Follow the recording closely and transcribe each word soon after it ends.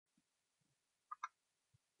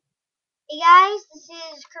Hey guys, this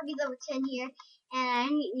is Kirby level 10 here, and I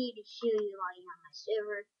need to show you logging on my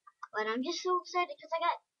server. But I'm just so excited because I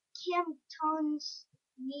got Kim Ton's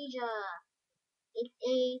Ninja. It's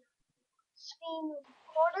a screen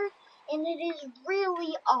recorder, and it is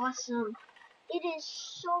really awesome. It is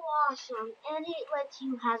so awesome, and it lets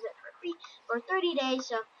you have it for free for 30 days.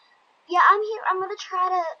 So yeah, I'm here. I'm gonna try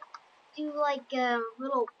to do like a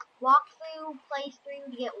little walkthrough,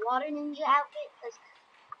 playthrough to get Water Ninja outfit because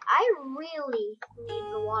I really need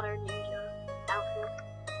the Water Ninja outfit.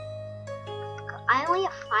 I only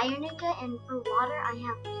have Fire Ninja, and for Water, I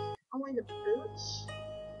have only the boots.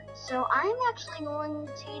 So I'm actually going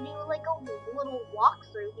to do like a little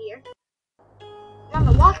walkthrough here. Not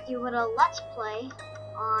a walkthrough, but a let's play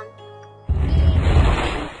on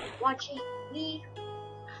me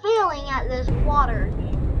failing at this water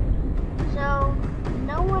game. So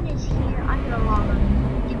no one is here. I'm gonna log on to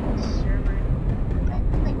a different server.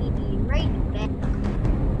 Let me be right back.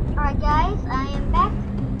 Alright guys, I am back,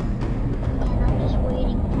 and I'm just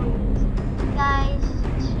waiting for you guys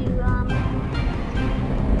to stay with me.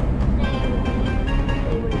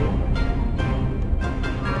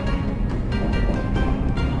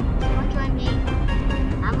 Don't join me.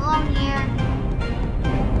 I'm alone here.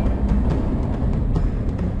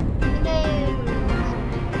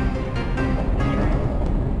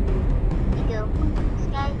 Here we go. This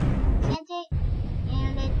guy, Sante,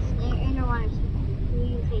 and it's their inner waters. Who are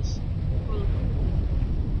you facing? Who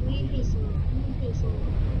are you facing? Who are you facing?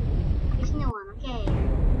 There's no one, okay.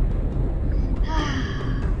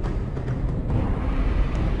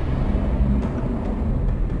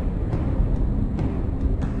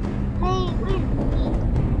 Hey, wait a minute.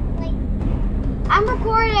 Wait. I'm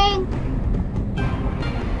recording!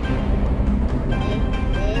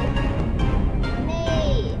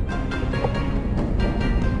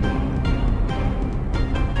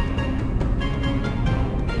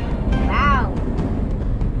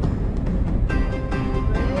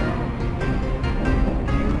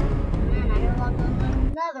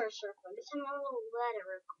 Circle. This time I'm gonna let it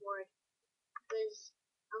record because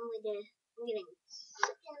I'm getting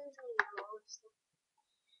seconds and all this stuff.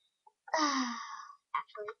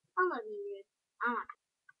 Actually, I'm gonna be rude. I'm not.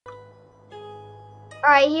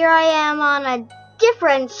 Alright, here I am on a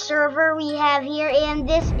different server we have here, and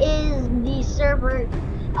this is the server.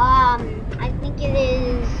 I think it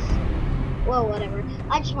is. Well, whatever.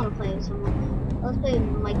 I just want to play with someone. Let's play with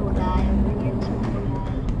Michael guy over here. This Michael guy.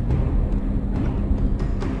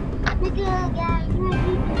 Michael guy, you want to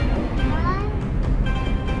be guy?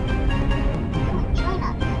 Someone join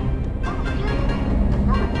us. Someone join us.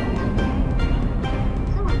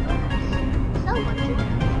 Someone join us. Someone join us.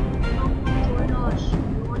 Someone join us.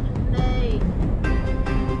 We want to play.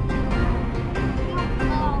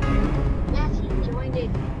 Yes, he joined it.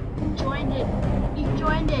 He joined it. He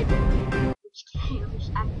joined it. Which game? I'm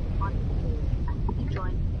just acting funny. He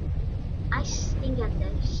joined. I stink at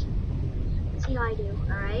this. Let's see how I do.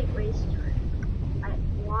 Alright, ready to start. Alright,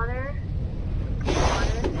 water,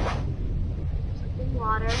 something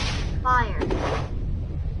water, fire.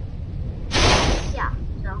 Yeah,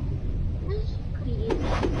 so this is pretty easy.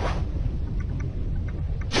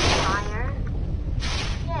 Fire.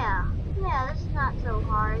 Yeah, this is not so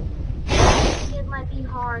hard. I think it might be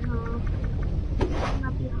hard, huh? It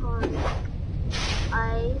might be hard.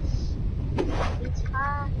 Ice. It's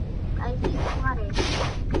hot. Ice beats water.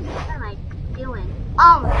 What am I doing?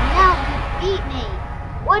 Oh no, you beat me!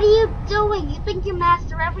 What are you doing? You think you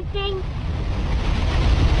master everything?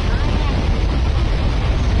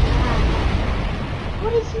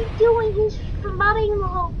 What is he doing? He's formatting the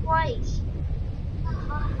whole place.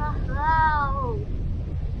 No.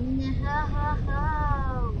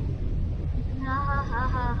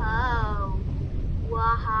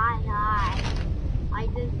 Why?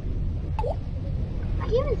 I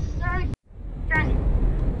even started trying.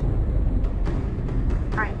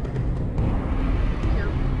 Alright. So,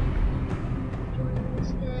 join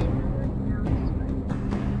this game. Now it's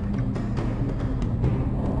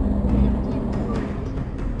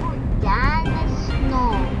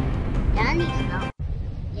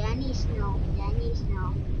oh, Danny Snow.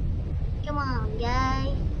 Come on,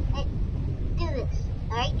 guys. Hey, do this.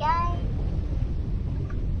 Alright, guys?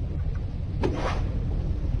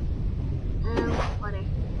 Water.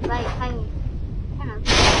 Fire. I don't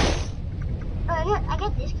know. Oh, I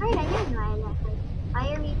got this card. I didn't know I had that card.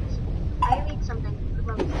 Fire reads something. I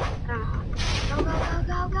don't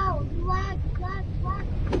know. Go. You lag.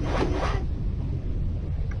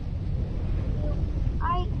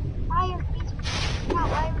 Alright, fire reads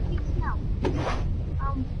no.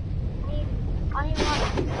 I need water.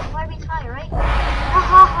 Fire reads fire, right? Oh,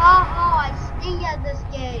 I succeed at this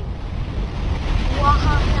game.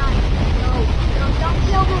 Wahaha. No, don't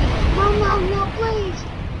kill me. No, please.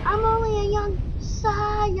 I'm only a young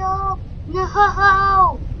child.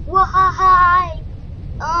 No. Why?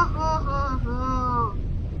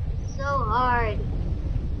 So hard.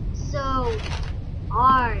 So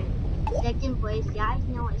hard. Second place, guys.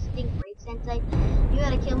 No, I stink, right, Sensei? You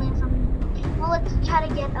gotta kill me or something. Well, let's try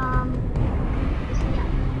to get this guy.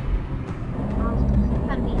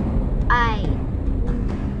 Try to be. I'm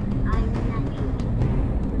not good.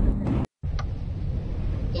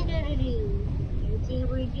 Let's see what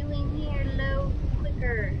we're doing here. Load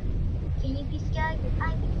quicker. Can you be scared?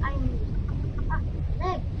 I'm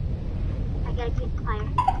leg. I gotta keep fire.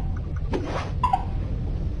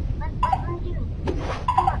 What am I doing?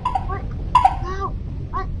 What? No.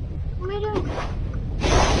 What am I doing?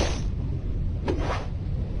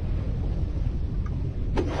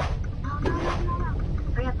 No.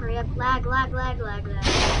 Hurry up. Lag.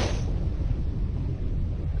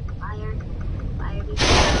 Fire, be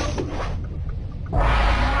slow.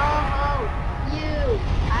 Oh, you.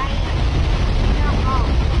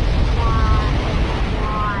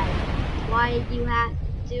 Why did you have to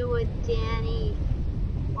do it, Danny?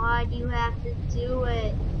 Why do you have to do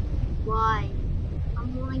it? Why?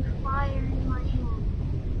 I'm holding fire in my hand.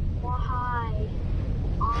 Why?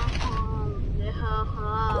 No.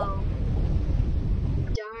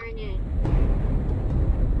 Darn it.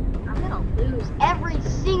 I'm gonna lose every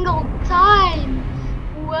single time.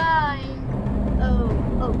 Why? Oh,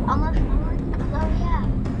 I'm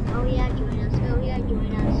oh yeah,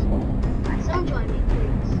 join us. Alright, someone join me,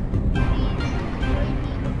 please. Please, join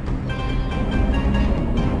me.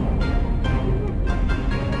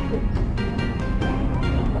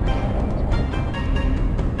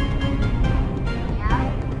 Yeah.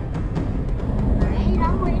 Alright,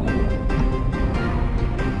 I'm waiting.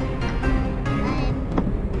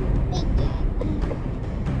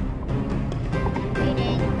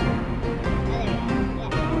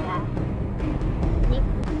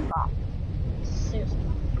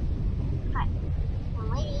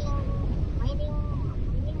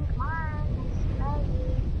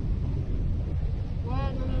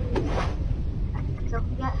 So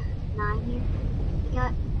we got 9 here. We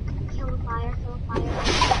got kill the fire. No,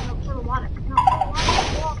 kill the water. No, kill the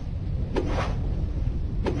water.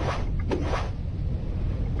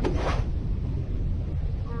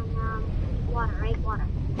 Water, right? Water.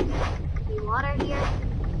 Be water here.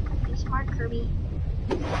 Be smart, Kirby.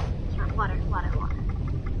 Smart, water.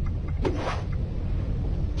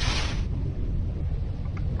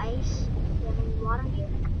 Ice. Do you have any water here?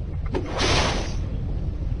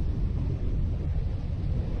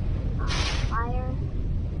 Fire.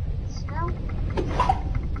 Snow.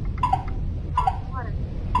 Water.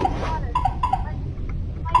 What am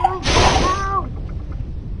I doing? No!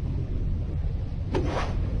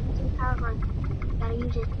 Using power cord. Gotta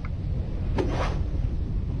use it.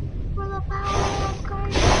 For the power of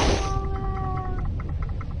card.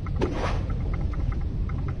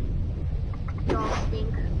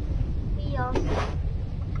 We all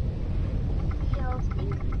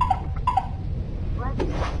stink. What?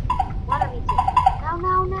 What are we doing?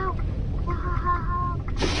 No.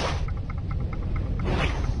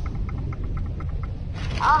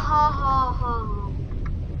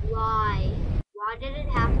 Why? Why did it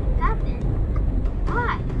have to happen?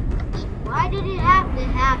 Why did it have to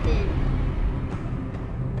happen?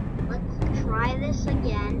 Let's try this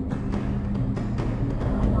again.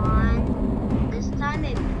 Come on. This time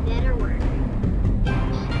it better work.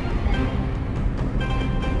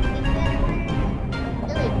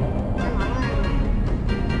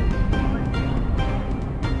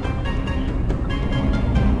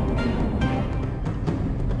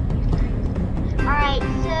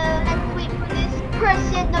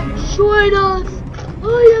 Join us! I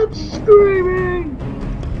am screaming!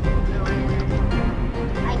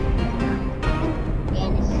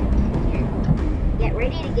 Get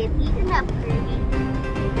ready to get eaten up, Kirby.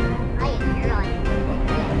 I am really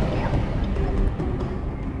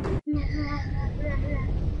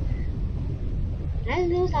Did I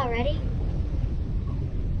lose already?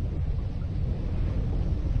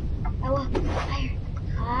 Oh,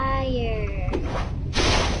 fire!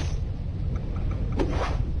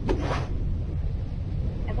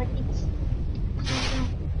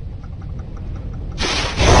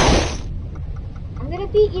 I'm gonna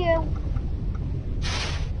beat you.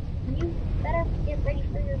 You better get ready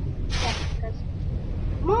for your death, because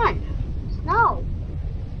come on, Snow.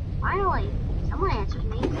 Finally, someone answers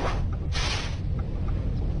me.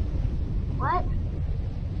 What?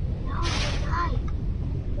 No, I'm gonna die.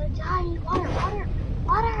 I need water.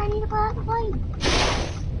 I need a fly the plane.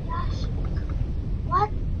 Yes. What?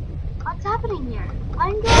 What's happening here?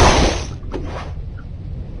 I'm good.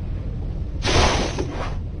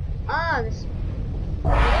 Oh, this.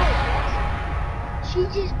 She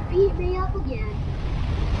just beat me up again.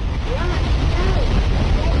 Run! No!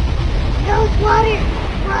 No, water!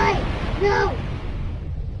 Why? No!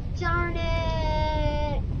 Darn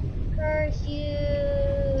it! Curse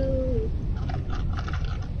you!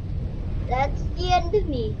 That's the end of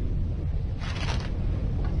me.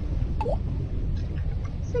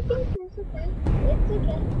 It's okay. It's okay. It's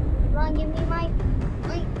okay. Come on, give me my.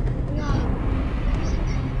 No.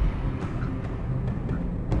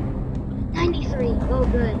 93. Oh,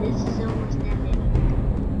 good. This is almost ended.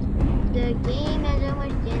 The game has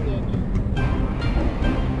almost ended.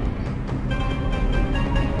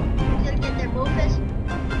 Gotta get there, Mofus.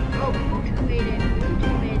 Oh, Lutu made it. Lutu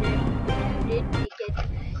made it. Lutu did make it.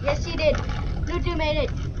 Yes, he did. Lutu made it.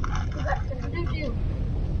 Lutu.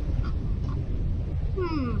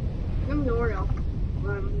 I'm Noriel.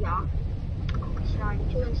 Yeah. Sorry, I'm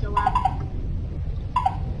doing so well.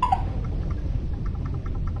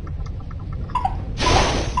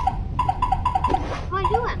 What am I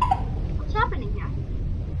doing? What's happening here?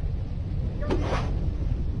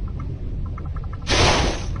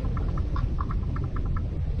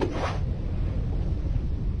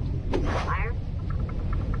 Fire?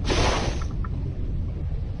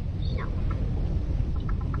 No.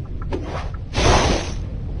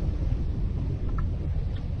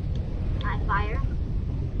 Fire.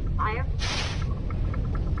 Fire.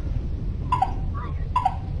 Fire.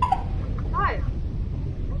 Fire.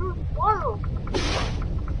 Oil.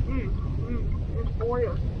 There's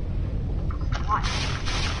oil. What?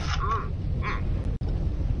 Man.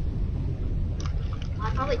 I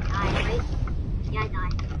probably died, right? Yeah, I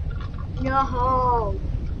died. No.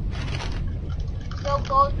 So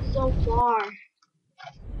close, so far.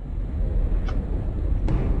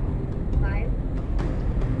 Fire.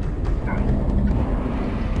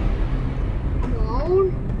 Come on.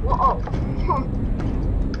 Whoa.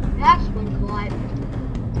 That's one life.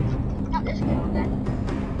 Not this one, okay.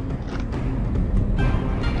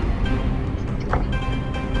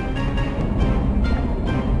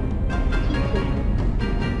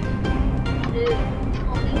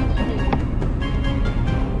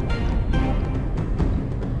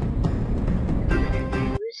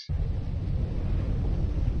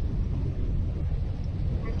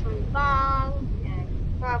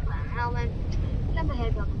 Helmet. Jump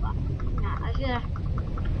ahead, blah blah blah. Nah, I should.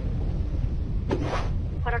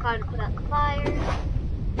 But I gotta put out the fire.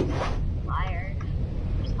 Fire.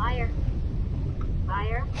 Fire.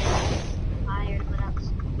 Fire. Fire to put out the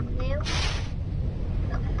snow.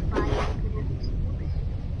 The fire to put out the snow. I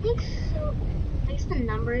think so. I guess the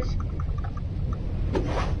numbers.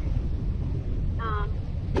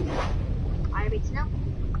 Fire beats snow.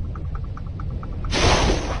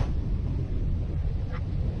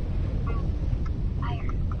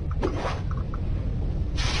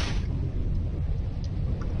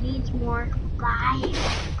 Needs more fire.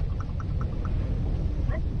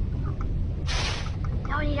 What?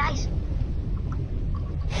 No, I need ice.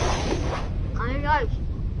 I need ice.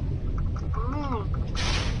 Oh.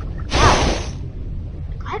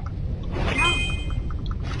 What? No.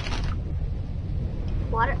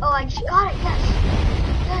 Water? Oh, I just got it. Yes.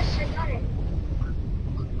 Yes, I got it.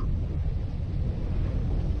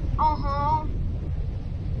 Uh-huh.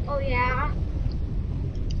 Oh, yeah.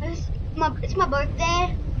 It's my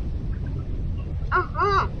birthday.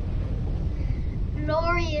 Uh-huh.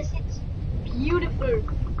 Glorious. It's beautiful.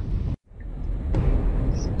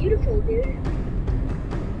 It's beautiful, dude.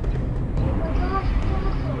 Oh my gosh, it's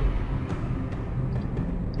awesome.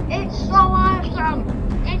 It's so awesome.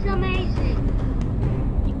 It's amazing.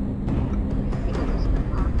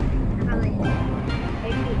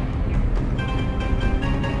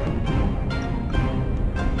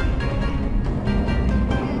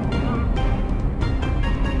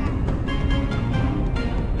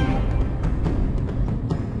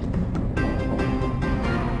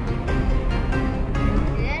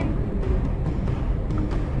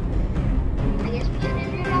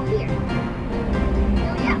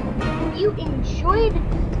 Enjoyed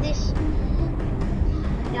this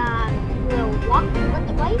little walk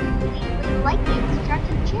let's play, please like and subscribe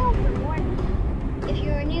to the channel for more. If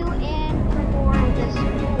you're new and for more of this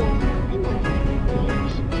cool,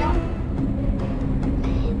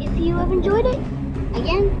 if you have enjoyed it,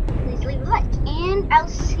 again, please leave a like, and I'll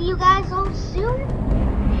see you guys all soon.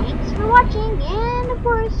 Thanks for watching, and of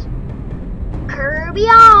course, Kirby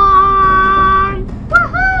on!